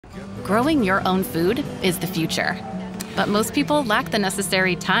Growing your own food is the future. But most people lack the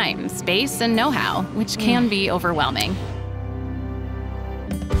necessary time, space, and know-how, which can be overwhelming.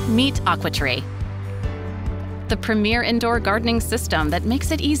 Meet AquaTree, the premier indoor gardening system that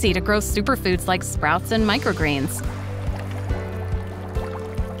makes it easy to grow superfoods like sprouts and microgreens.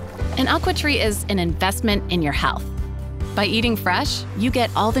 An AquaTree is an investment in your health. By eating fresh, you get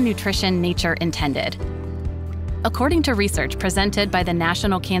all the nutrition nature intended. According to research presented by the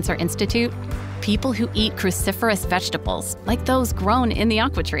National Cancer Institute, people who eat cruciferous vegetables, like those grown in the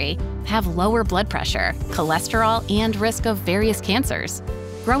AquaTree, have lower blood pressure, cholesterol, and risk of various cancers.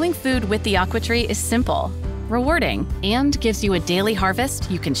 Growing food with the AquaTree is simple, rewarding, and gives you a daily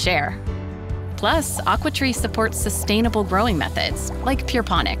harvest you can share. Plus, AquaTree supports sustainable growing methods, like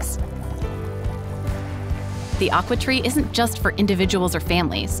purponics. The AquaTree isn't just for individuals or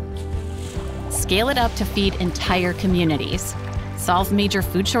families. Scale it up to feed entire communities, solve major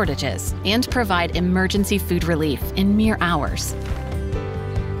food shortages, and provide emergency food relief in mere hours.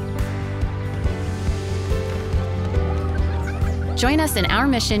 Join us in our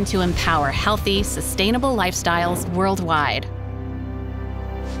mission to empower healthy, sustainable lifestyles worldwide.